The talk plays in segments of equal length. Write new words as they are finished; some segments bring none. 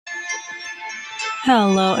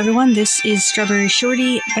Hello everyone, this is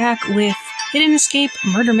StrawberryShorty back with Hidden Escape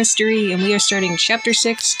Murder Mystery, and we are starting Chapter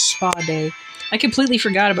 6, Spa Day. I completely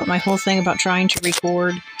forgot about my whole thing about trying to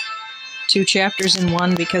record 2 chapters in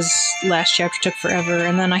one because last chapter took forever,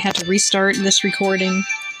 and then I had to restart this recording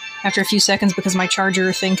after a few seconds because my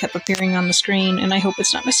charger thing kept appearing on the screen, and I hope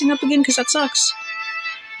it's not messing up again because that sucks.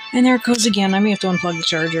 And there it goes again, I may have to unplug the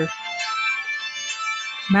charger.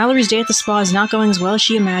 Mallory's day at the spa is not going as well as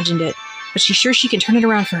she imagined it, but she's sure she can turn it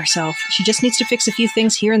around for herself. She just needs to fix a few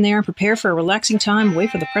things here and there and prepare for a relaxing time away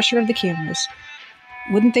from the pressure of the cameras.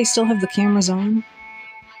 Wouldn't they still have the cameras on?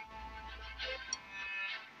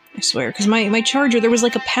 I swear, because my charger, there was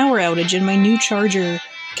like a power outage, and my new charger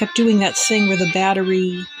kept doing that thing where the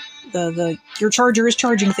battery, your charger is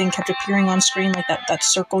charging thing kept appearing on screen, like that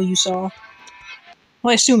circle you saw.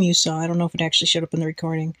 Well, I assume you saw. I don't know if it actually showed up in the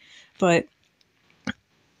recording. But,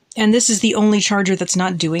 and this is the only charger that's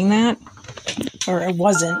not doing that. Or it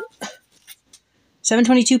wasn't.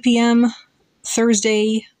 7:22 p.m.,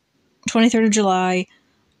 Thursday, 23rd of July.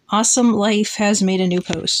 Awesome Life has made a new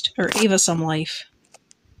post. Or Ava Some Life.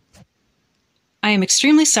 I am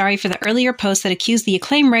extremely sorry for the earlier post that accused the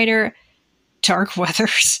acclaimed writer Dark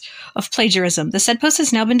Weathers of plagiarism. The said post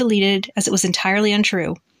has now been deleted as it was entirely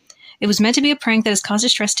untrue. It was meant to be a prank that has caused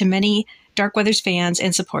distress to many Dark Weathers fans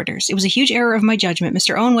and supporters. It was a huge error of my judgment.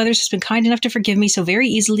 Mr. Owen Weathers has been kind enough to forgive me so very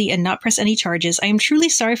easily and not press any charges. I am truly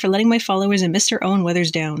sorry for letting my followers and Mr. Owen Weathers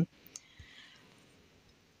down.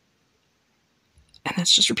 And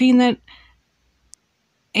that's just repeating that.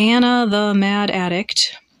 Anna the Mad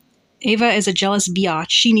Addict. Ava is a jealous biatch.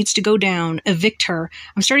 She needs to go down. Evict her.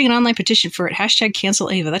 I'm starting an online petition for it. Hashtag cancel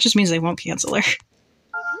Ava. That just means they won't cancel her.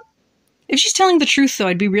 If she's telling the truth, though,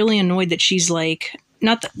 I'd be really annoyed that she's like...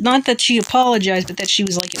 Not that she apologized, but that she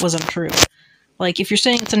was like, it was untrue. Like, if you're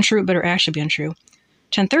saying it's untrue, it better actually be untrue.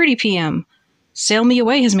 10:30 p.m. Sail Me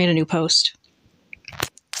Away has made a new post.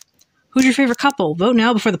 Who's your favorite couple? Vote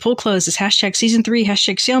now before the poll closes. Hashtag season 3.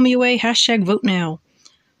 Hashtag sail me away. Hashtag vote now.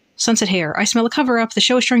 Sunset Hair. I smell a cover-up. The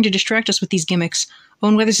show is trying to distract us with these gimmicks.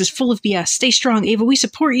 Owen Weathers is full of BS. Stay strong, Ava. We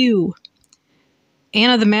support you.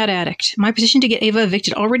 Anna the Mad Addict. My petition to get Ava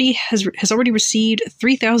evicted has already received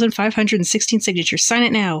 3,516 signatures. Sign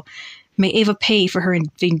it now. May Ava pay for her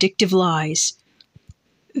vindictive lies.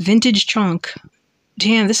 Vintage Chunk.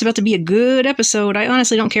 Damn, this is about to be a good episode. I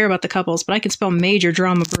honestly don't care about the couples, but I can spell major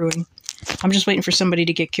drama brewing. I'm just waiting for somebody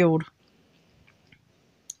to get killed.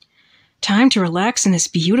 Time to relax in this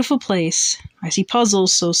beautiful place. I see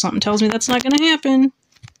puzzles, so something tells me that's not going to happen.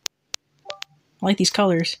 I like these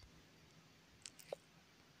colors.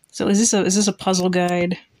 So is this a puzzle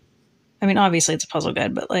guide? I mean, obviously it's a puzzle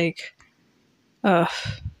guide, but like,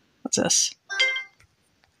 what's this?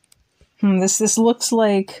 This looks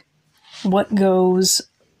like what goes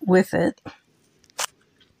with it.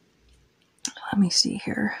 Let me see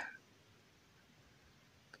here.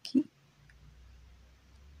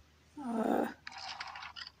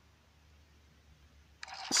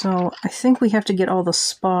 So I think we have to get all the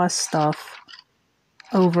spa stuff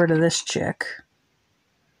over to this chick.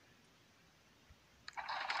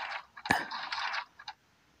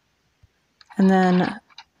 And then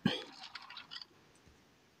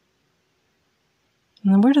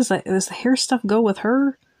where does the hair stuff go with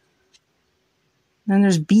her? And then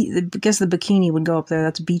there's I guess the bikini would go up there.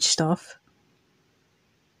 That's beach stuff.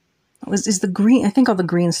 Is the green? I think all the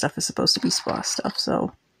green stuff is supposed to be spa stuff.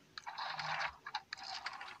 So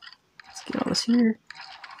let's get all this here.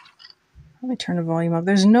 Let me turn the volume up.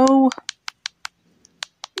 There's no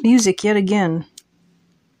music yet again.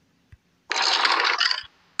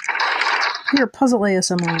 Here, puzzle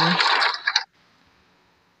ASMR.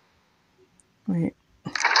 Wait.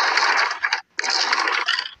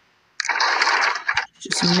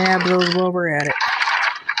 Just nab those while we're at it.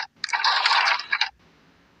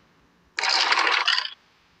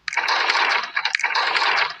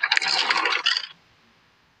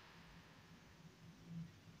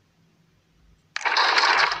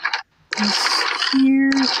 This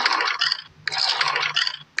here.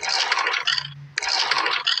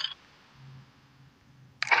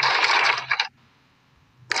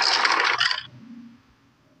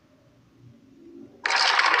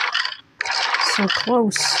 So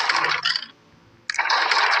close.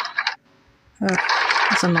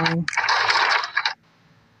 That's annoying.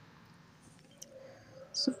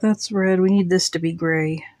 So that's red. We need this to be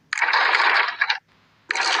gray.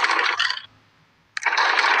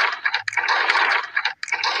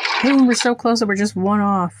 Hey, we're so close that we're just one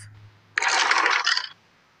off.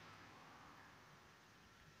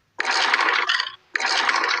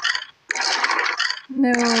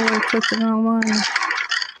 No, I clicked the wrong one.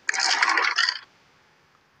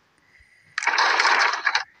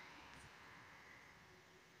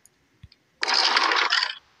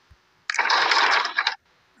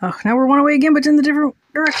 Oh, now we're one away again, but in the different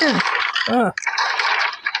direction. Ugh.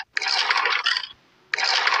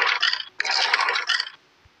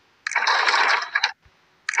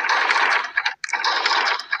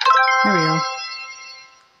 There we go.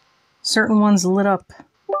 Certain ones lit up.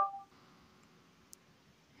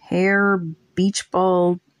 Hair, beach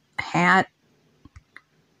ball, hat.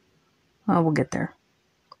 Oh, we'll get there.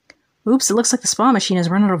 Oops, it looks like the spa machine has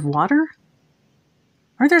run out of water?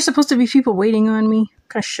 Aren't there supposed to be people waiting on me? What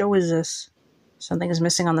kind of show is this? Something is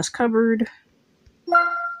missing on this cupboard.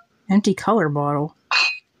 Empty color bottle.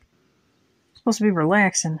 It's supposed to be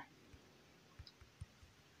relaxing.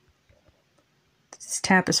 This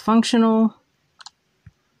tap is functional.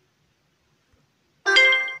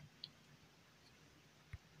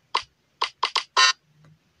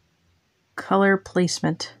 Color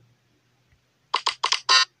placement.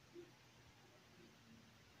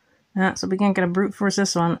 So we can't get a brute force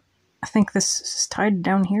this one. I think this is tied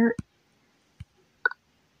down here.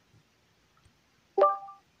 I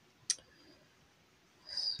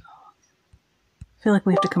feel like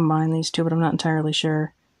we have to combine these two, but I'm not entirely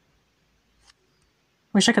sure.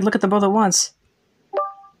 Wish I could look at them both at once.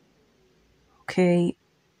 Okay.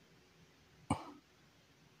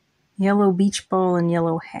 Yellow beach ball and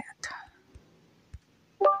yellow hat.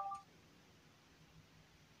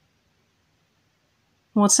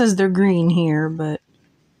 Well, it says they're green here, but...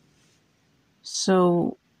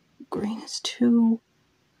 So, green is 2.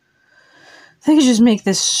 I could just make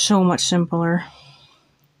this so much simpler.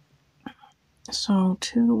 So,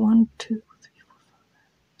 2, 1, 2, 3, 4, 5.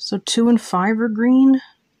 So, 2 and 5 are green?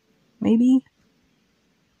 Maybe?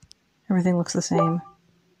 Everything looks the same.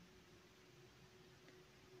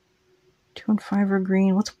 2 and 5 are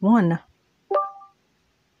green. What's 1?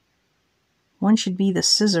 1 should be the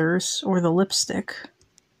scissors or the lipstick.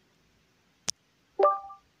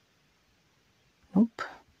 Nope.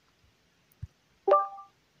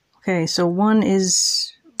 Okay, so 1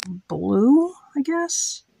 is blue, I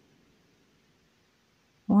guess?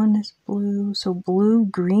 1 is blue, so blue,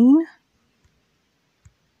 green?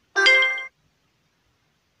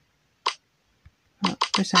 Oh,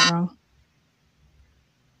 there's that wrong.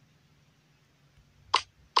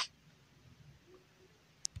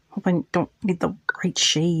 Hope I don't need the right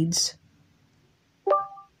shades.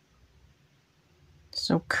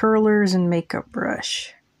 So curlers and makeup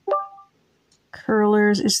brush.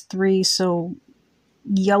 Curlers is 3, so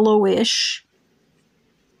yellowish.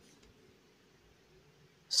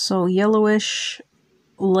 So yellowish,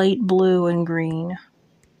 light blue, and green.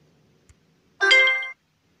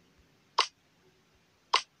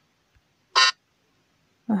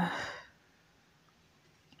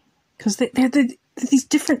 Because they're these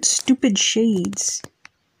different stupid shades.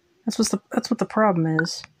 That's what the problem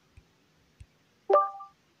is.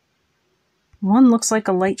 1 looks like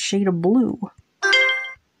a light shade of blue.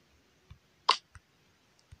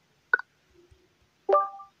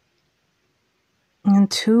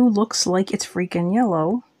 And 2 looks like it's freaking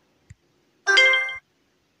yellow. I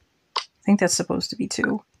think that's supposed to be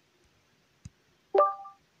 2.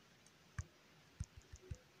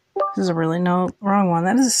 This is a really wrong one.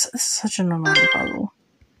 That is such an annoying puzzle.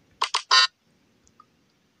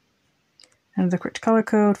 And the correct color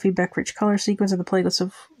code, feedback for each color sequence of the playlist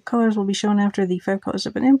of colors will be shown after the 5 colors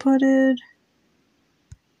have been inputted.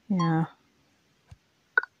 Yeah.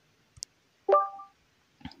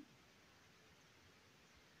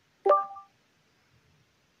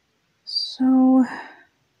 So,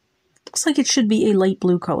 looks like it should be a light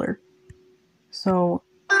blue color. So,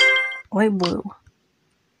 light blue.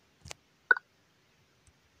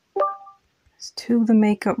 It's 2 the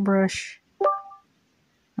makeup brush.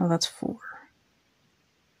 Oh, that's 4.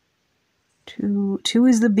 2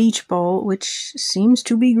 is the beach ball, which seems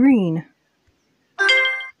to be green.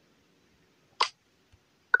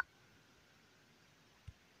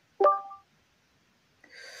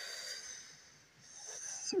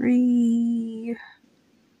 3.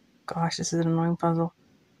 Gosh, this is an annoying puzzle.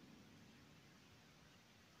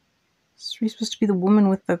 Is 3 supposed to be the woman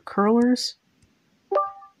with the curlers?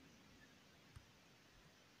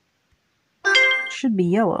 It should be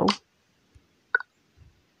yellow.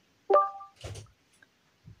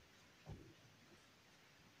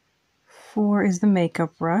 4 is the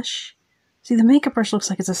makeup brush. See, the makeup brush looks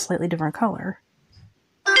like it's a slightly different color.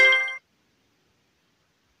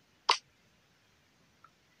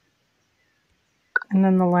 And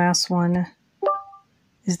then the last one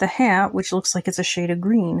is the hat, which looks like it's a shade of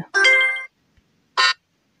green.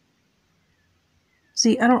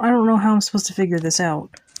 See, I don't know how I'm supposed to figure this out.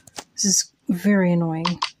 This is very annoying.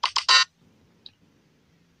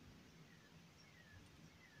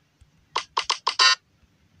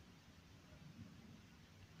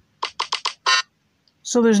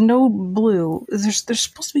 So there's no blue. There's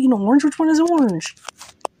supposed to be an orange. Which one is orange?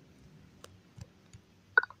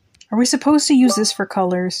 Are we supposed to use this for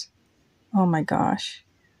colors? Oh my gosh.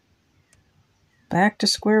 Back to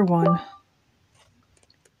square one.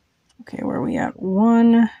 Okay, where are we at?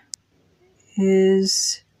 One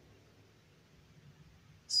is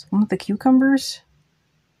one of the cucumbers.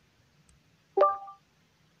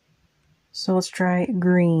 So let's try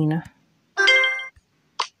green.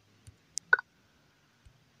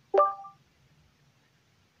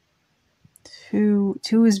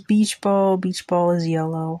 Two is beach ball. Beach ball is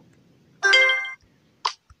yellow.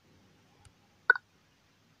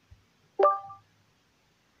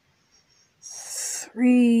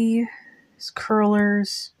 Three is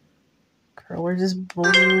curlers. Curlers is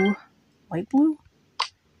blue. Light blue?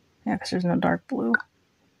 Yeah, because there's no dark blue.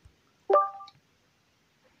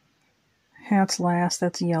 Hat's last.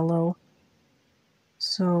 That's yellow.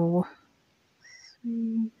 So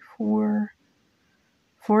 3, 4.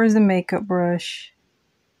 4 is the makeup brush.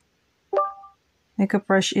 Makeup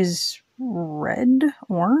brush is red,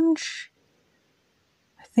 orange.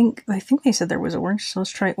 I think they said there was orange, so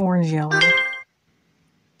let's try orange yellow.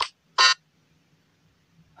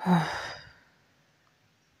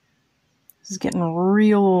 This is getting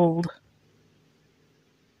real old.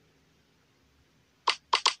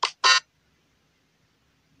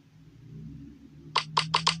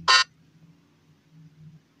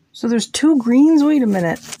 So there's 2 greens? Wait a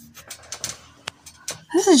minute.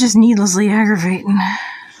 This is just needlessly aggravating.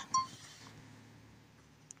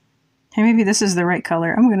 Hey, maybe this is the right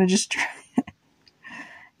color. I'm gonna just try it.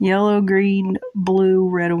 Yellow, green, blue,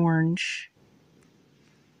 red, orange.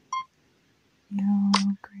 Yellow,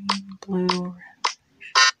 green, blue, red,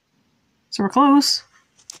 orange. So we're close.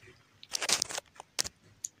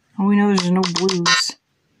 Oh, we know there's no blues.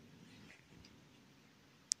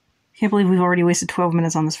 Can't believe we've already wasted 12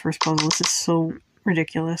 minutes on this first puzzle. This is so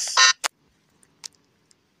ridiculous.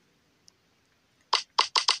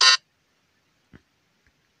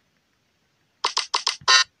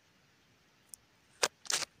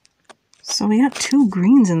 So we got 2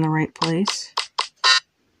 greens in the right place.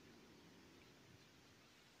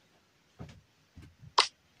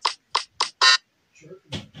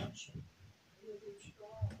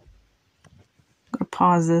 I'm gonna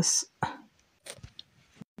pause this.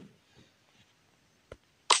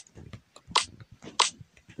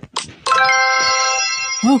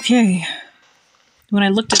 Okay. When I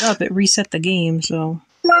looked it up, it reset the game, so...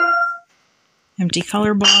 Empty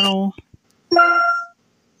color bottle.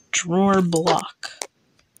 Drawer block.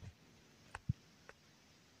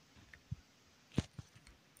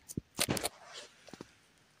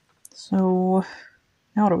 So...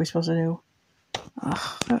 Now what are we supposed to do?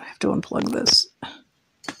 Ugh, I have to unplug this.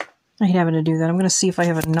 I hate having to do that. I'm going to see if I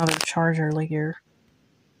have another charger like here.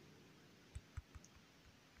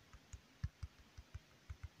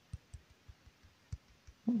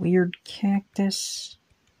 Weird cactus.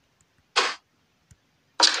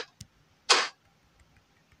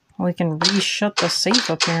 Well, we can re-shut the safe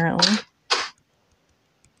apparently.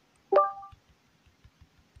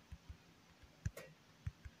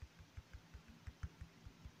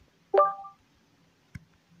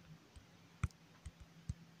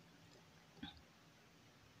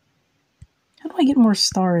 How do I get more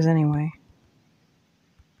stars anyway?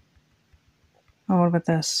 Oh, what about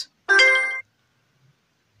this?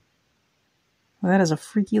 Well, that is a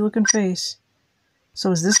freaky looking face. So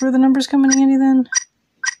is this where the numbers come in handy then?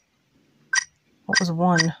 What was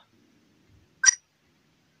 1?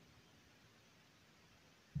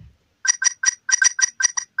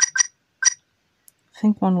 I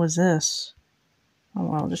think 1 was this. Oh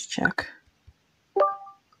well, I'll just check.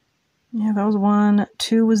 Yeah, that was 1.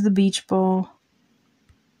 2 was the beach ball.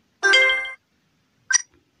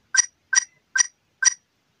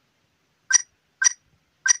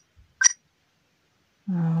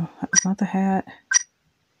 Oh, that was not the hat.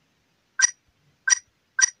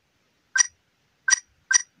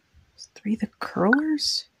 Was 3 the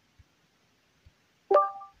curlers?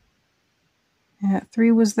 Yeah,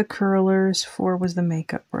 3 was the curlers, 4 was the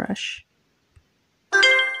makeup brush.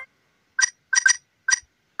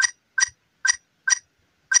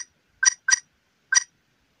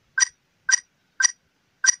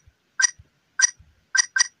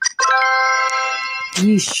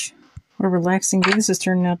 Yeesh. What a relaxing day this is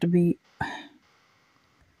turning out to be.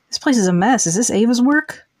 This place is a mess. Is this Ava's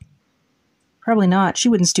work? Probably not. She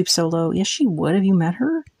wouldn't stoop so low. Yes, she would. Have you met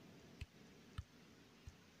her?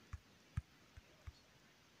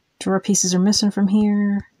 Drawer pieces are missing from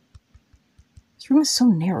here. This room is so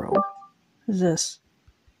narrow. What is this?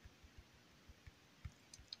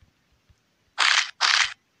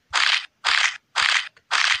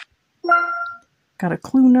 Got a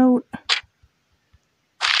clue note.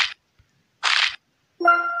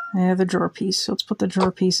 Yeah, the drawer piece. So let's put the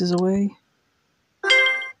drawer pieces away.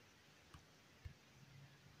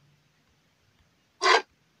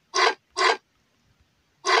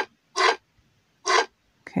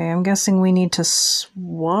 Okay, I'm guessing we need to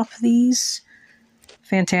swap these.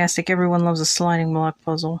 Fantastic. Everyone loves a sliding block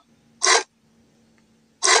puzzle.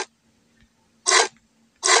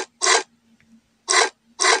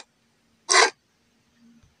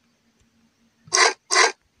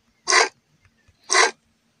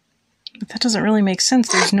 But that doesn't really make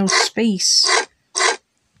sense. There's no space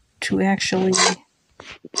to actually...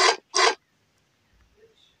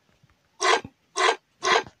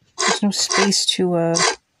 There's no space to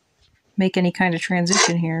make any kind of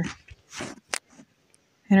transition here.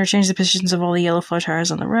 Interchange the positions of all the yellow floor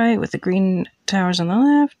towers on the right with the green towers on the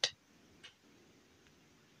left.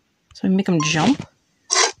 So we make them jump.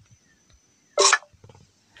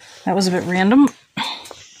 That was a bit random.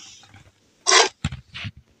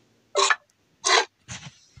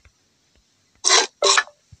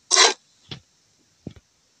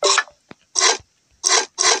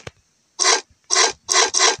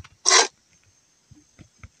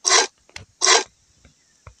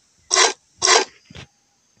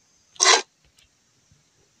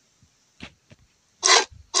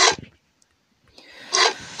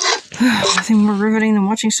 Nothing more riveting than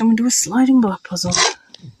watching someone do a sliding block puzzle.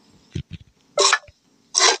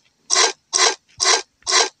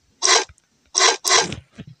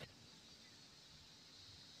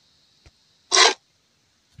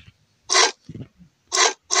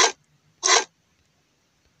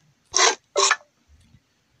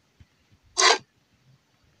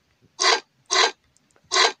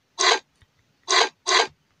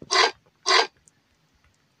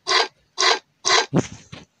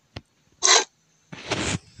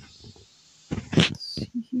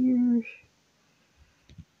 Here.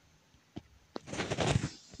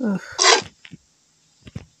 Ugh.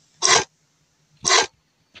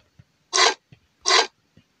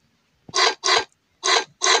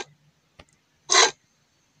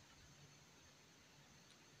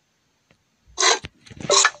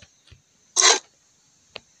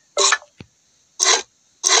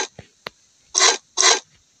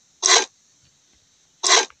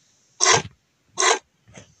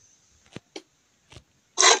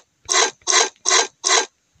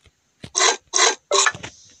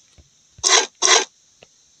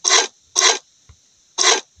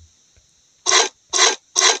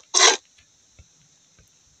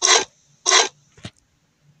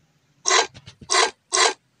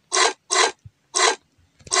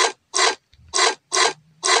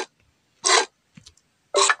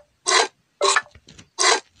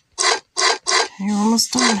 You're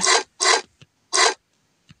almost done.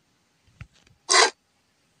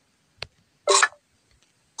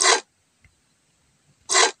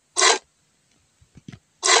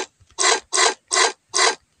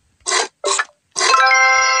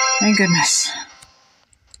 Thank goodness.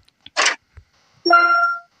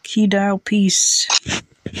 Key dial piece.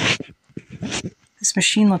 This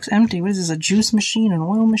machine looks empty. What is this, a juice machine, an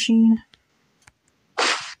oil machine?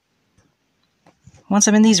 Once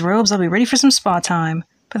I'm in these robes, I'll be ready for some spa time.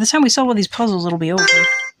 By the time we solve all these puzzles, it'll be over.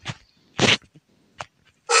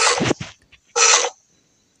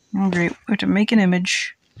 Oh great, we have to make an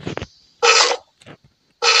image.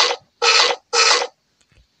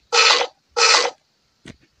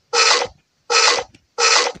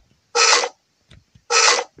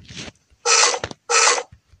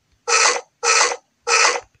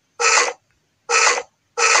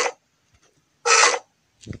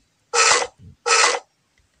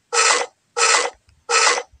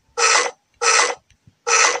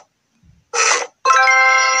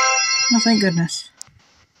 Oh, thank goodness.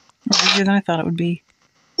 More easier than I thought it would be.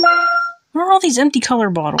 Where are all these empty color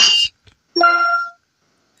bottles?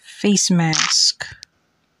 Face mask.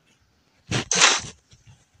 Are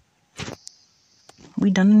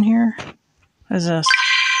we done in here? What is this?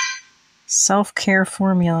 Self-care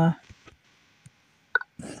formula.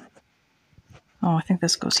 Oh, I think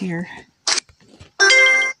this goes here.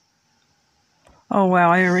 Oh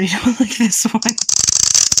wow, I already don't like this one.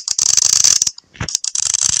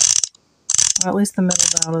 Well, at least the middle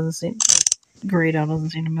dial doesn't seem, the gray dial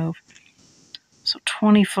doesn't seem to move. So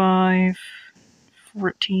 25,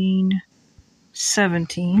 14,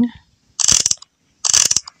 17.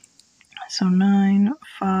 So 9,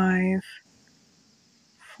 5,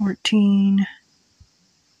 14.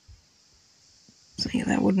 So yeah,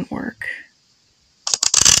 that wouldn't work.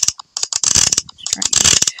 Let's try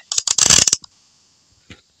 8.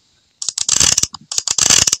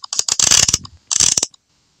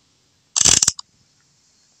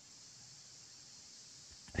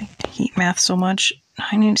 hate math so much.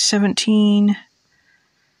 9 and 17.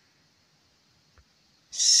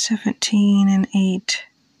 17 and 8.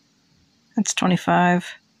 That's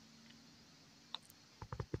 25.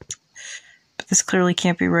 But this clearly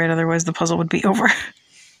can't be right, otherwise the puzzle would be over.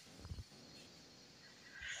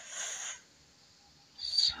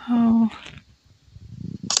 So...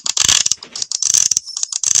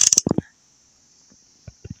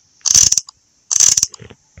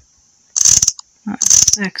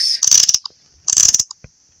 6.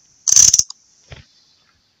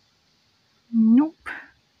 Nope.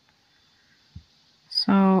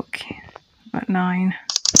 So, okay, about 9.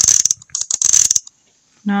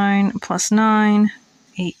 9 plus 9,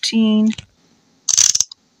 18.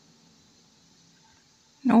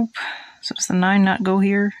 Nope. So does the 9 not go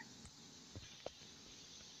here?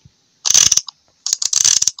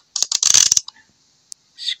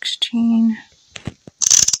 $16.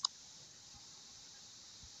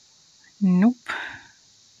 Nope.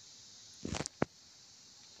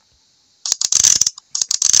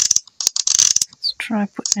 Let's try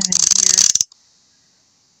putting it in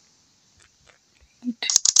here. 8.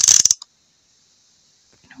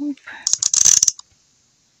 Nope.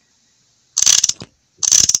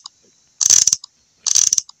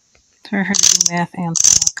 It's very hard to do math and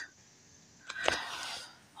talk.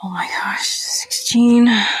 Oh my gosh, 16.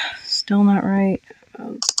 Still not right.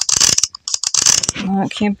 Well,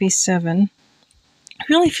 it can't be 7. It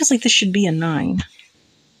really feels like this should be a 9.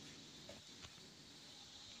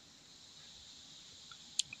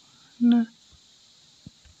 No. I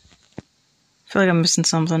feel like I'm missing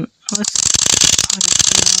something. Let's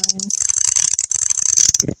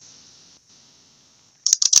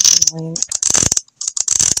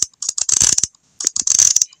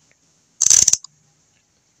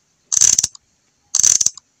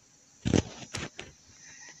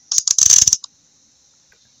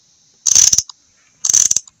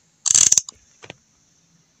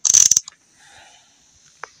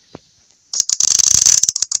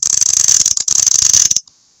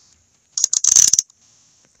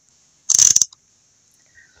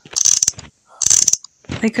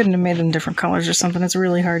They couldn't have made them different colors or something. It's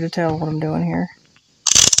really hard to tell what I'm doing here.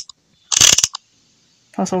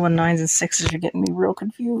 Plus all the 9s and 6s are getting me real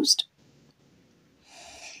confused.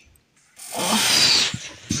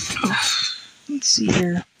 Let's see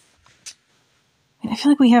here. I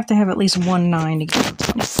feel like we have to have at least one 9 to get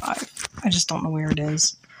to 25. I just don't know where it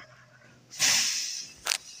is.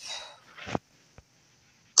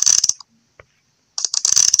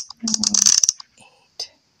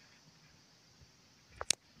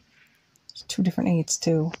 Two different 8s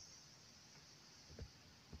too.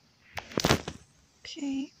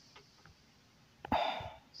 Okay.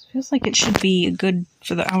 This feels like it should be good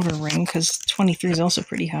for the outer ring because 23 is also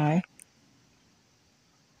pretty high.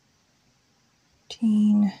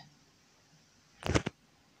 18.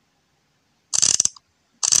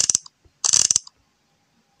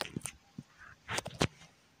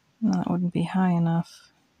 No, that wouldn't be high enough.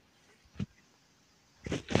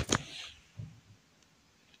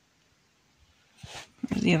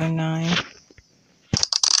 There's the other 9.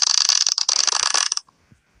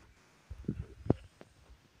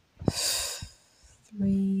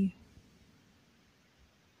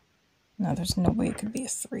 No, there's no way it could be a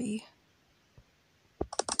 3.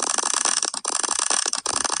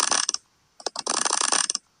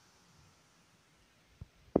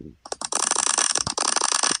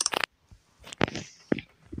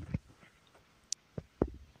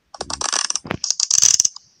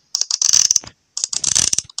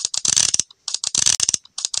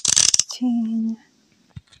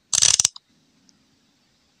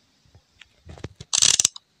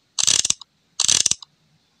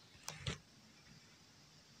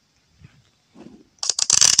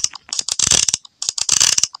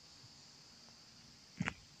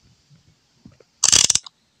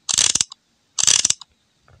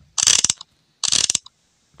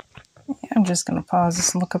 I'm just going to pause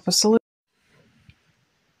this and look up a solution.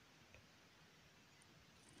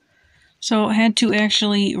 So I had to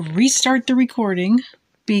actually restart the recording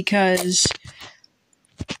because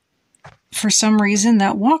for some reason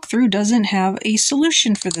that walkthrough doesn't have a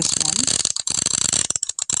solution for this one.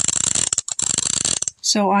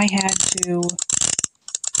 So I had to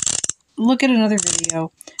look at another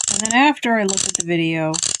video, and then after I looked at the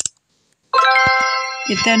video,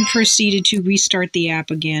 it then proceeded to restart the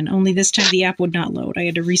app again, only this time the app would not load. I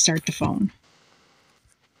had to restart the phone.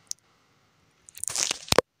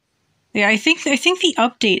 Yeah, I think the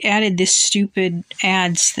update added this stupid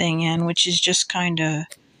ads thing in, which is just kind of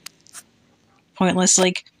pointless.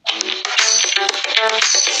 Like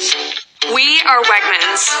We are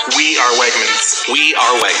Wegmans. We are Wegmans. We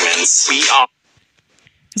are Wegmans. We are.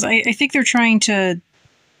 Because I think they're trying to...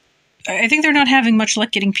 I think they're not having much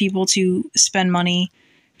luck getting people to spend money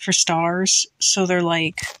for stars, so they're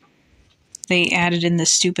like... They added in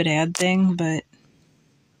this stupid ad thing, but...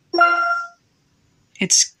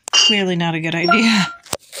 It's clearly not a good idea.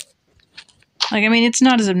 Like, I mean, it's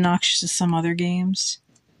not as obnoxious as some other games.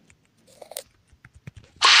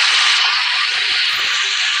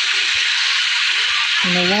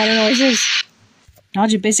 And no water noises.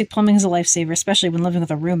 Knowledge of basic plumbing is a lifesaver, especially when living with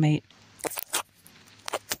a roommate.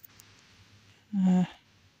 I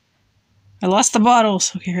lost the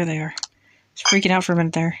bottles. Okay, here they are. Just freaking out for a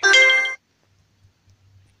minute there.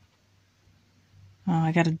 Oh,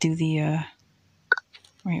 I gotta do the,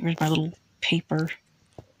 Wait, where's my little paper?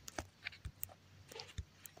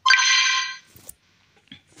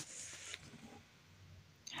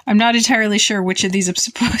 I'm not entirely sure which of these I'm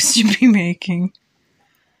supposed to be making.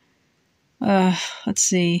 Let's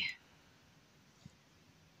see.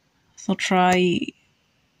 So I'll try...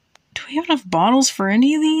 Do we have enough bottles for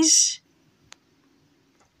any of these?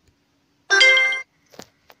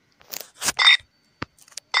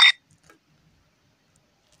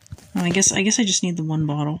 I guess I just need the one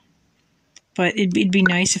bottle. But it'd be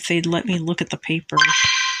nice if they'd let me look at the paper.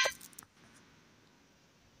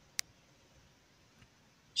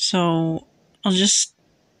 So I'll just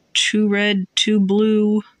 2 red, 2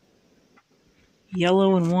 blue,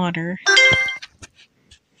 yellow, and water.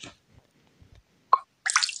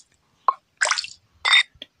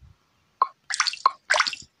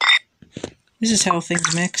 This is how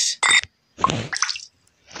things mix.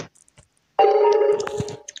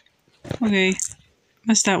 Okay,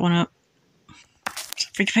 messed that one up.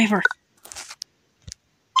 Freaking paper.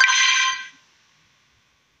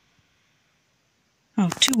 Oh,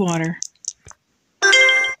 2 water.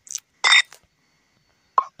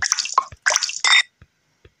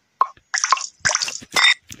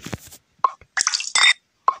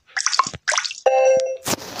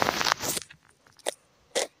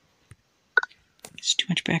 It's too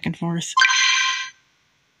much back and forth.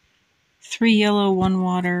 3 yellow, 1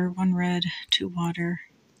 water, 1 red, 2 water.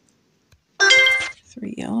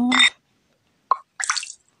 3 yellow. At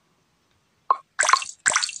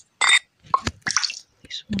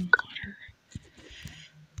least 1 water.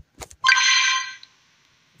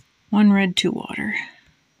 1 red, 2 water.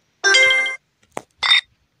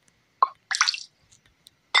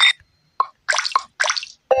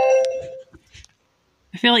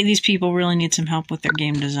 I feel like these people really need some help with their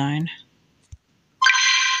game design.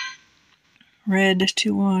 Red,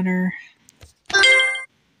 2 water.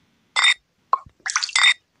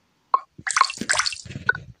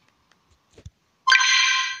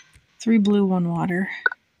 Three blue, 1 water.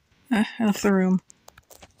 I left the room.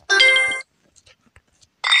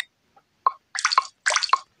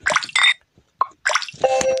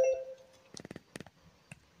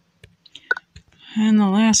 And the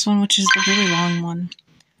last one, which is the really long one.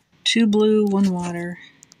 2 blue, 1 water.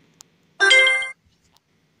 2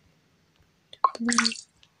 blue.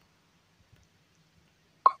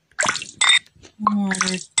 1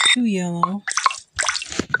 water, 2 yellow.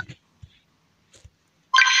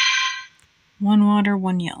 1 water,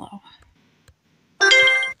 1 yellow.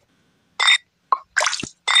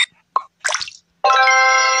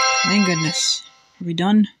 Thank goodness. Are we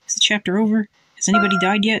done? Is the chapter over? Has anybody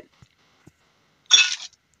died yet?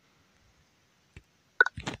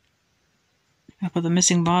 I put the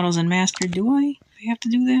missing bottles in master. Do I? Do I have to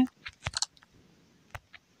do that?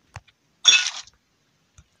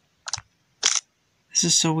 This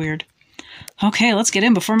is so weird. Okay, let's get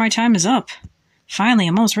in before my time is up. Finally,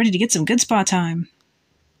 I'm almost ready to get some good spot time.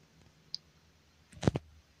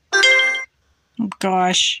 Oh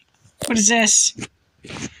gosh. What is this?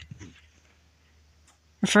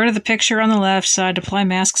 Refer to the picture on the left side to apply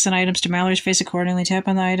masks and items to Mallory's face accordingly. Tap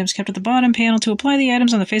on the items kept at the bottom panel to apply the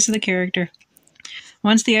items on the face of the character.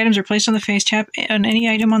 Once the items are placed on the face, tap on any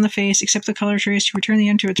item on the face except the color trace to return the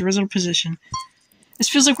item to its original position. This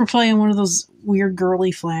feels like we're playing one of those weird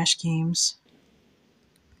girly Flash games.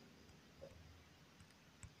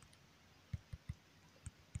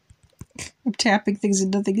 I'm tapping things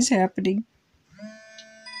and nothing is happening.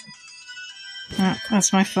 Oh,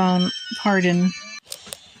 that's my phone. Pardon.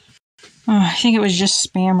 Oh, I think it was just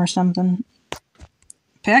spam or something.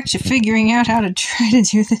 Back to figuring out how to try to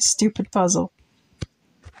do this stupid puzzle.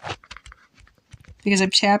 Because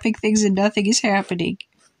I'm tapping things and nothing is happening.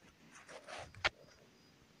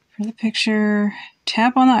 For the picture,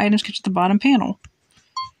 tap on the items kept at the bottom panel.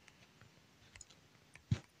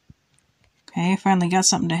 Okay, I finally got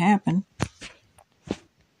something to happen.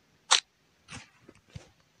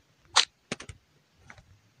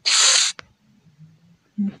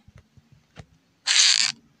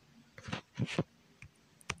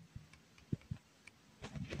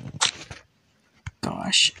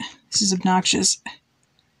 gosh. This is obnoxious.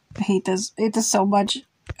 I hate this. I hate this so much.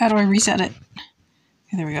 How do I reset it?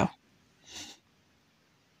 Okay, there we go.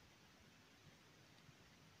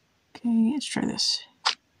 Okay, let's try this.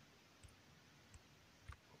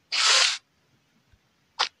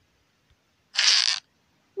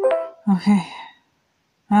 Okay.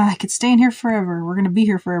 I could stay in here forever. We're going to be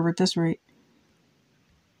here forever at this rate.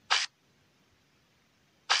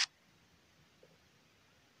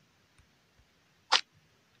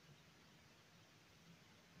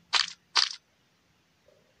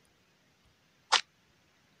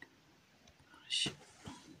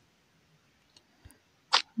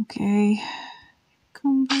 Okay.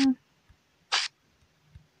 Cumber.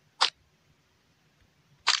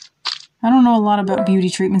 I don't know a lot about beauty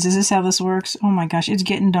treatments. Is this how this works? Oh my gosh, it's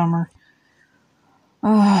getting dumber.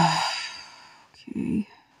 Okay.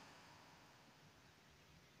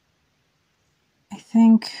 I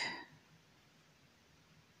think...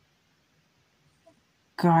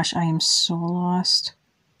 Gosh, I am so lost.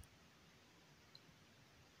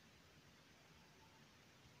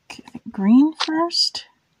 Okay, I think green first?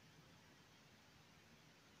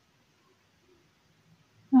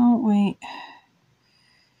 Oh, wait.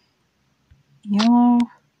 Yellow.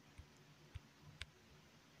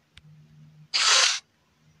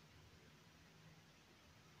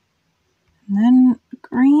 And then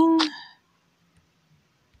green.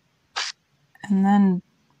 And then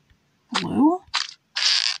blue.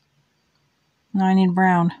 Now I need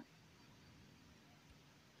brown.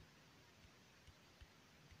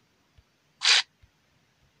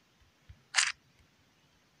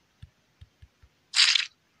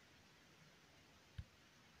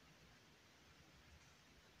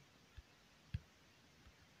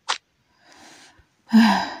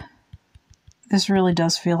 This really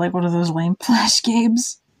does feel like one of those lame flash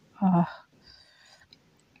games. Okay.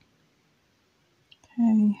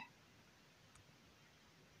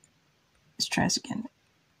 Let's try this again.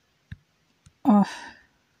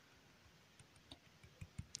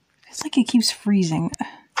 It's like it keeps freezing.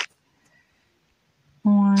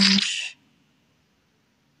 Orange.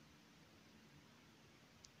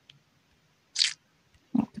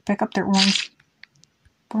 Oh, pick up their orange.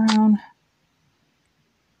 Brown.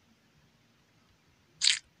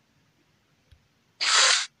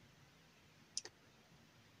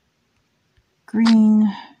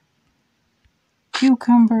 Green.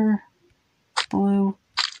 Cucumber. Blue.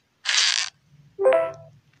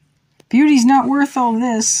 Beauty's not worth all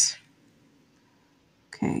this.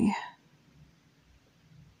 Okay.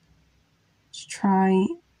 Let's try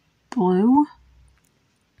blue.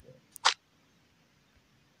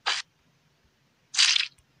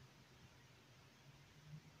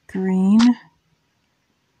 Green.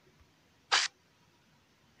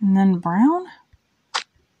 And then brown.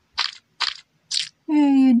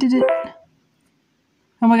 Yay, I did it.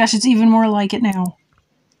 Oh my gosh, it's even more like it now.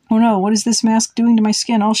 Oh no, what is this mask doing to my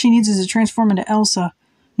skin? All she needs is to transform into Elsa.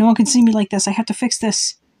 No one can see me like this. I have to fix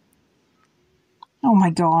this. Oh my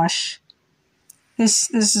gosh. This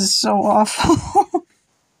is so awful.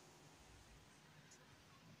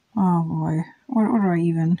 Oh boy. What do I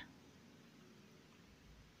even...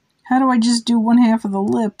 How do I just do one half of the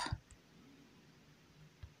lip?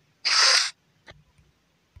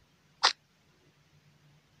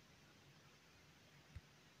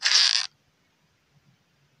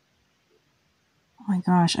 Oh my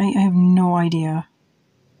gosh, I have no idea.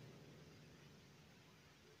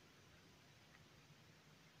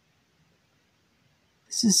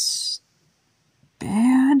 This is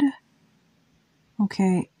bad.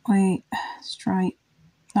 Okay, wait. Let's try...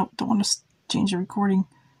 Nope, don't want to change the recording.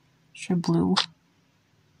 Let's try blue.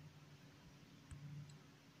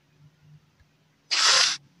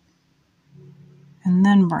 And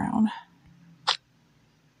then brown.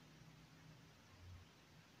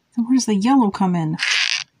 And where does the yellow come in?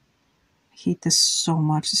 I hate this so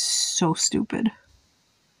much. It's so stupid.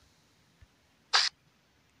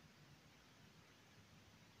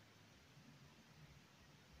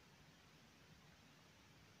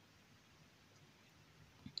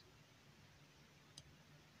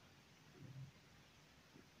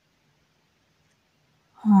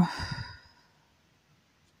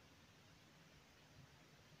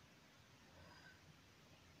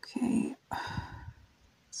 Okay.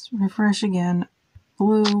 Let's refresh again.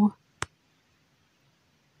 Blue.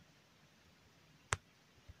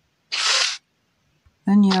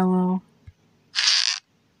 Then yellow.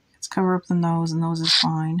 Let's cover up the nose. The nose is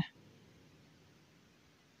fine.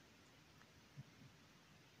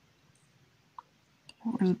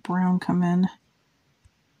 Where does brown come in?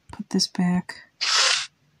 Put this back.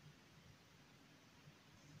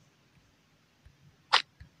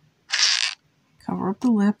 Cover up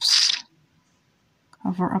the lips.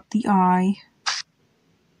 Cover up the eye.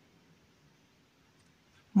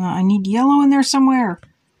 I need yellow in there somewhere.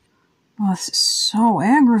 Oh, this is so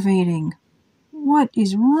aggravating. What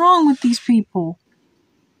is wrong with these people?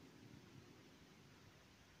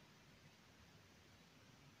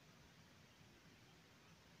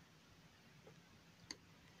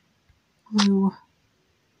 Blue.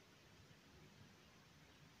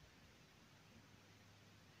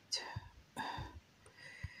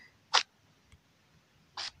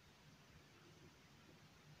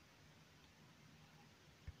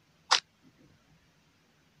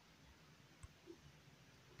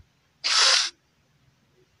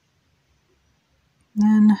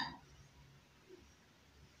 Then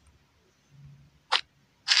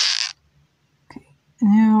okay,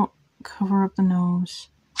 now cover up the nose.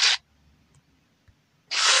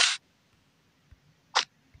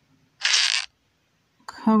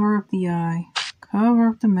 Cover up the eye. Cover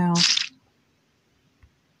up the mouth.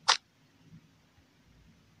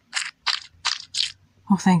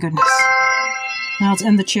 Oh, thank goodness. Now let's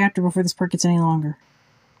end the chapter before this part gets any longer.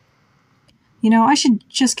 You know, I should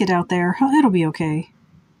just get out there. It'll be okay.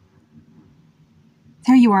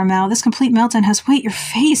 There you are, Mal. This complete meltdown has... Wait, your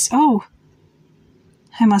face! Oh!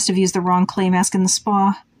 I must have used the wrong clay mask in the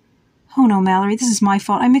spa. Oh no, Mallory, this is my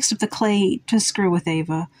fault. I mixed up the clay to screw with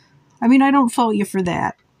Ava. I mean, I don't fault you for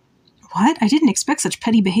that. What? I didn't expect such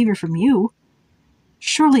petty behavior from you.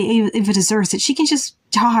 Surely Ava deserves it. She can just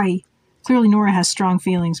die. Clearly Nora has strong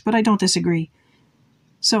feelings, but I don't disagree.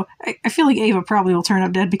 So, I feel like Ava probably will turn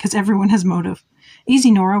up dead because everyone has motive.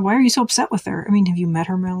 Easy, Nora. Why are you so upset with her? I mean, have you met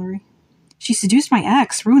her, Mallory? She seduced my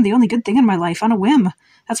ex, ruined the only good thing in my life on a whim.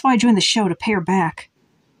 That's why I joined the show, to pay her back.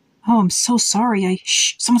 Oh, I'm so sorry.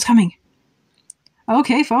 Shh, someone's coming.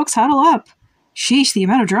 Okay, folks, huddle up. Sheesh, the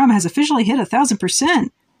amount of drama has officially hit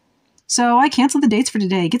 1,000%. So, I canceled the dates for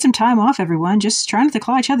today. Get some time off, everyone. Just try not to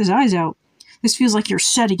claw each other's eyes out. This feels like you're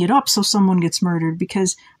setting it up so someone gets murdered,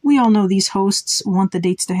 because we all know these hosts want the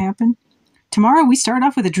dates to happen. Tomorrow we start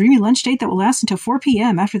off with a dreamy lunch date that will last until 4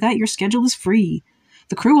 p.m. After that, your schedule is free.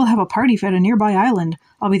 The crew will have a party at a nearby island.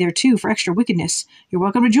 I'll be there too for extra wickedness. You're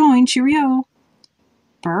welcome to join. Cheerio.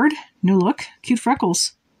 Bird? New look? Cute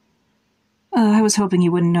freckles. I was hoping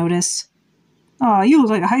you wouldn't notice. Aw, you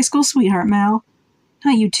look like a high school sweetheart, Mal.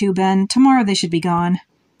 Not you too, Ben. Tomorrow they should be gone.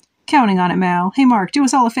 Counting on it, Mal. Hey, Mark, do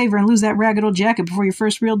us all a favor and lose that ragged old jacket before your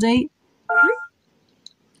first real date.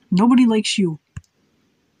 Nobody likes you.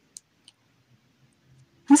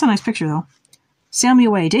 That's a nice picture, though. Sail me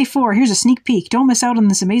away. Day 4. Here's a sneak peek. Don't miss out on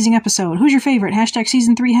this amazing episode. Who's your favorite? Hashtag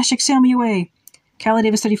Season 3. Hashtag Sail me away. Callie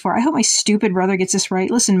Davis 34. I hope my stupid brother gets this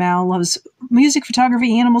right. Listen, Mal loves music,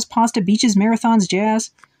 photography, animals, pasta, beaches, marathons,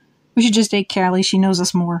 jazz. We should just date Callie. She knows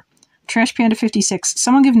us more. Trash Panda 56.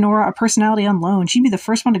 Someone give Nora a personality on loan. She'd be the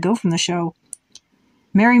first one to go from the show.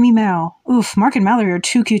 Marry me, Mal. Oof, Mark and Mallory are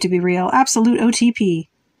too cute to be real. Absolute OTP.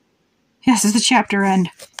 Yes, this is the chapter end.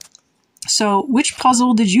 So, which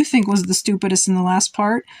puzzle did you think was the stupidest in the last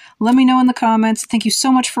part? Let me know in the comments. Thank you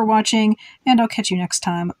so much for watching, and I'll catch you next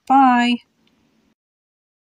time. Bye!